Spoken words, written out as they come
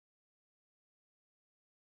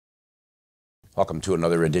Welcome to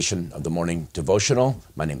another edition of the Morning Devotional.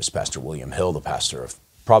 My name is Pastor William Hill, the pastor of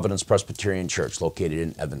Providence Presbyterian Church located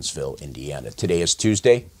in Evansville, Indiana. Today is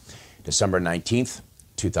Tuesday, December 19th,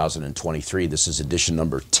 2023. This is edition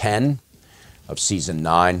number 10 of season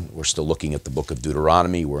 9. We're still looking at the book of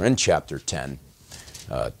Deuteronomy. We're in chapter 10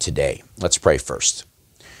 today. Let's pray first.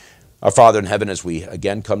 Our Father in heaven, as we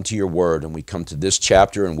again come to your word and we come to this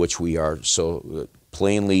chapter in which we are so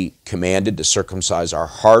plainly commanded to circumcise our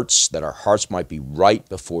hearts, that our hearts might be right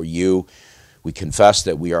before you. We confess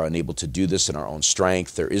that we are unable to do this in our own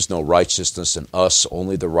strength. There is no righteousness in us,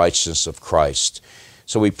 only the righteousness of Christ.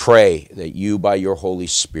 So we pray that you, by your Holy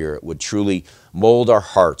Spirit, would truly mold our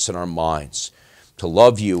hearts and our minds to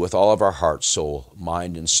love you with all of our heart, soul,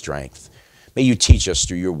 mind, and strength. May you teach us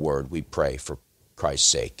through your word, we pray, for Christ's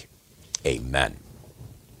sake. Amen.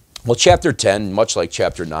 Well, chapter 10, much like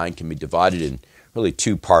chapter 9, can be divided in really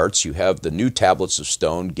two parts. You have the new tablets of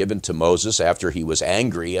stone given to Moses after he was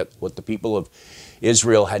angry at what the people of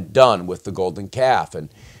Israel had done with the golden calf. And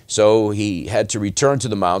so he had to return to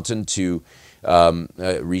the mountain to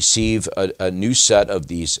receive a new set of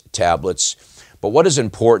these tablets. But what is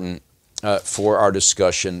important for our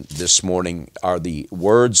discussion this morning are the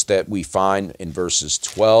words that we find in verses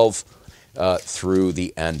 12 through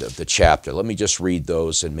the end of the chapter. Let me just read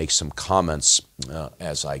those and make some comments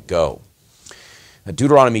as I go.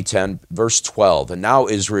 Deuteronomy 10, verse 12, "And now,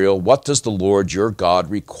 Israel, what does the Lord your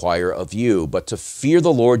God require of you, but to fear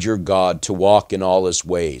the Lord your God, to walk in all his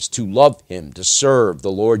ways, to love him, to serve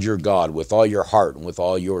the Lord your God with all your heart and with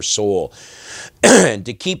all your soul, and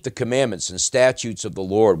to keep the commandments and statutes of the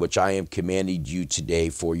Lord, which I am commanding you today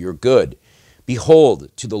for your good. Behold,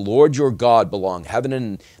 to the Lord your God belong heaven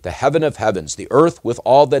and the heaven of heavens, the earth with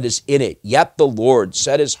all that is in it. Yet the Lord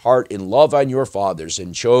set his heart in love on your fathers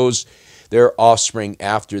and chose their offspring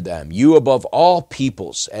after them, you above all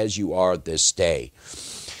peoples as you are this day."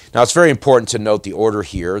 Now, it's very important to note the order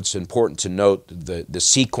here. It's important to note the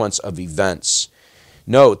sequence of events.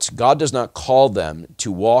 Note, God does not call them to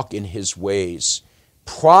walk in his ways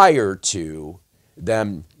prior to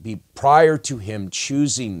him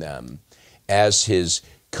choosing them as his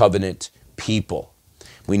covenant people.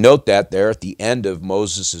 We note that there at the end of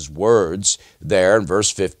Moses' words there in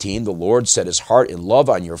verse 15, the Lord set his heart in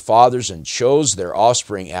love on your fathers and chose their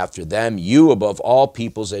offspring after them, you above all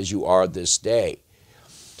peoples as you are this day.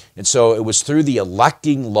 And so it was through the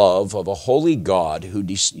electing love of a holy God who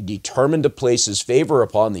determined to place his favor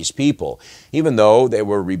upon these people. Even though they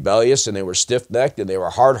were rebellious and they were stiff-necked and they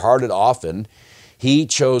were hard-hearted often, he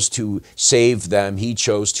chose to save them. He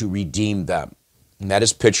chose to redeem them. And that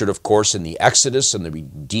is pictured, of course, in the Exodus and the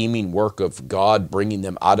redeeming work of God, bringing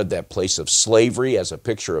them out of that place of slavery as a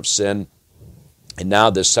picture of sin. And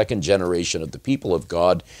now this second generation of the people of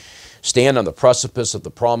God stand on the precipice of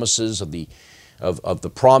the promises of the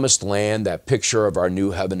promised land, that picture of our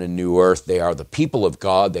new heaven and new earth. They are the people of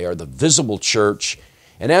God. They are the visible church.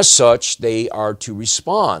 And as such, they are to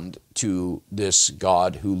respond to this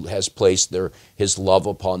God who has placed his love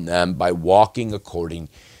upon them by walking according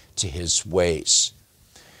to his ways.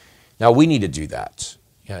 Now, we need to do that.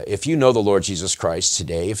 If you know the Lord Jesus Christ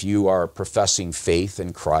today, if you are professing faith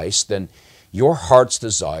in Christ, then your heart's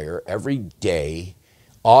desire every day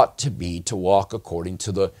ought to be to walk according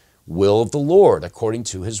to the will of the Lord, according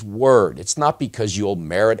to his word. It's not because you'll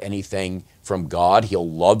merit anything from God. He'll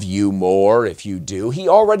love you more if you do. He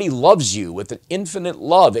already loves you with an infinite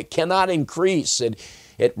love. It cannot increase. It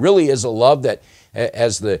really is a love that,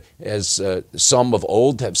 as some of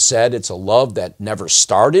old have said, it's a love that never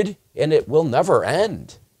started and it will never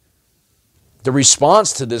end. The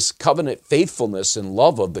response to this covenant faithfulness and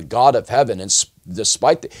love of the God of heaven, in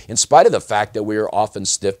spite of the fact that we are often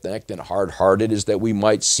stiff-necked and hard-hearted, is that we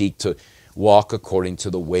might seek to walk according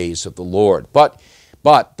to the ways of the Lord. But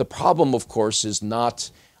the problem, of course, is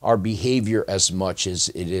not our behavior as much as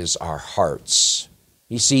it is our hearts.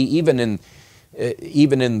 You see, even in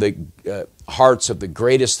the hearts of the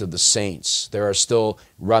greatest of the saints, there are still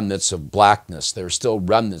remnants of blackness. There are still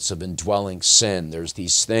remnants of indwelling sin. There's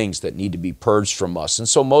these things that need to be purged from us. And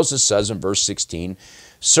so Moses says in verse 16,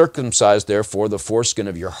 "Circumcise therefore the foreskin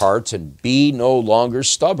of your heart and be no longer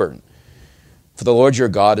stubborn. For the Lord your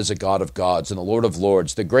God is a God of gods and the Lord of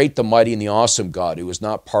lords, the great, the mighty, and the awesome God, who is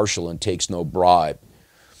not partial and takes no bribe.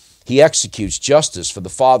 He executes justice for the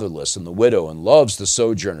fatherless and the widow and loves the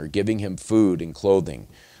sojourner, giving him food and clothing.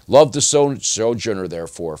 Love the sojourner,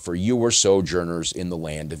 therefore, for you were sojourners in the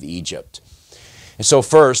land of Egypt." And so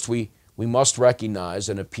first, we must recognize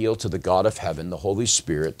and appeal to the God of heaven, the Holy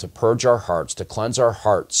Spirit, to purge our hearts, to cleanse our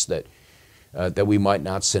hearts, that that we might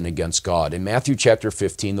not sin against God. In Matthew chapter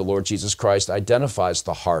 15, the Lord Jesus Christ identifies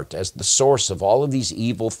the heart as the source of all of these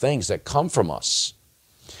evil things that come from us.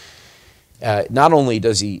 Not only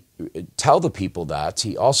does he tell the people that,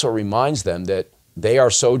 he also reminds them that they are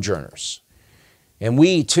sojourners. And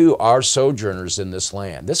we, too, are sojourners in this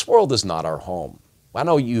land. This world is not our home. I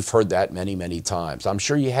know you've heard that many, many times. I'm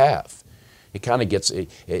sure you have. It kind of gets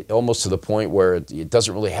it almost to the point where it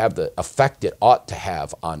doesn't really have the effect it ought to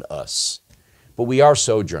have on us. But we are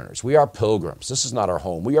sojourners. We are pilgrims. This is not our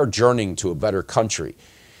home. We are journeying to a better country.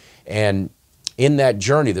 And in that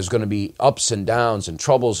journey, there's going to be ups and downs and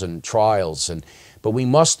troubles and trials. But we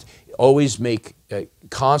must always make a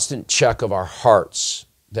constant check of our hearts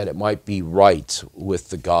that it might be right with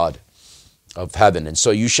the God of heaven. And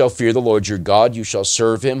so you shall fear the Lord your God. You shall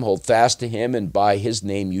serve him, hold fast to him, and by his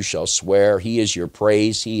name you shall swear. He is your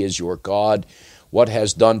praise. He is your God. What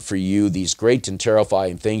has done for you these great and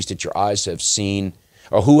terrifying things that your eyes have seen,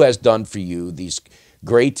 or who has done for you these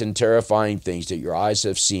great and terrifying things that your eyes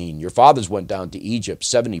have seen? Your fathers went down to Egypt,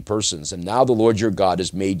 70 persons, and now the Lord your God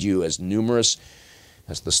has made you as numerous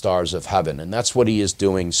as the stars of heaven. And that's what he is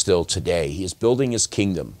doing still today. He is building his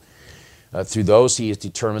kingdom through those he is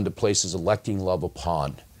determined to place his electing love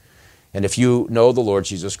upon. And if you know the Lord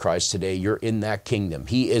Jesus Christ today, you're in that kingdom.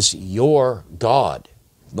 He is your God.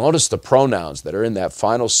 Notice the pronouns that are in that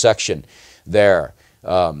final section there.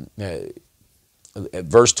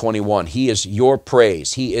 Verse 21, he is your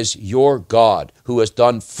praise. He is your God who has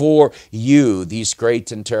done for you these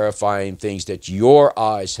great and terrifying things that your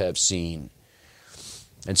eyes have seen.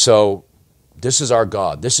 And so this is our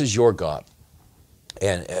God. This is your God,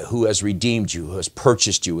 and who has redeemed you, who has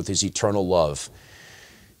purchased you with his eternal love.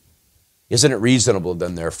 Isn't it reasonable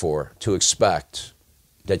then, therefore, to expect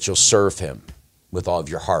that you'll serve him with all of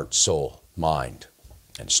your heart, soul, mind,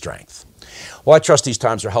 and strength? Well, I trust these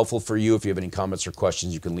times are helpful for you. If you have any comments or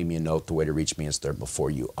questions, you can leave me a note. The way to reach me is there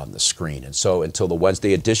before you on the screen. And so until the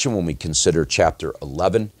Wednesday edition, when we consider chapter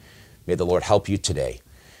 11, may the Lord help you today.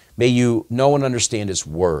 May you know and understand his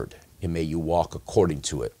word, and may you walk according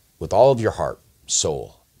to it with all of your heart,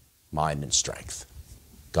 soul, mind, and strength.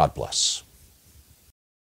 God bless.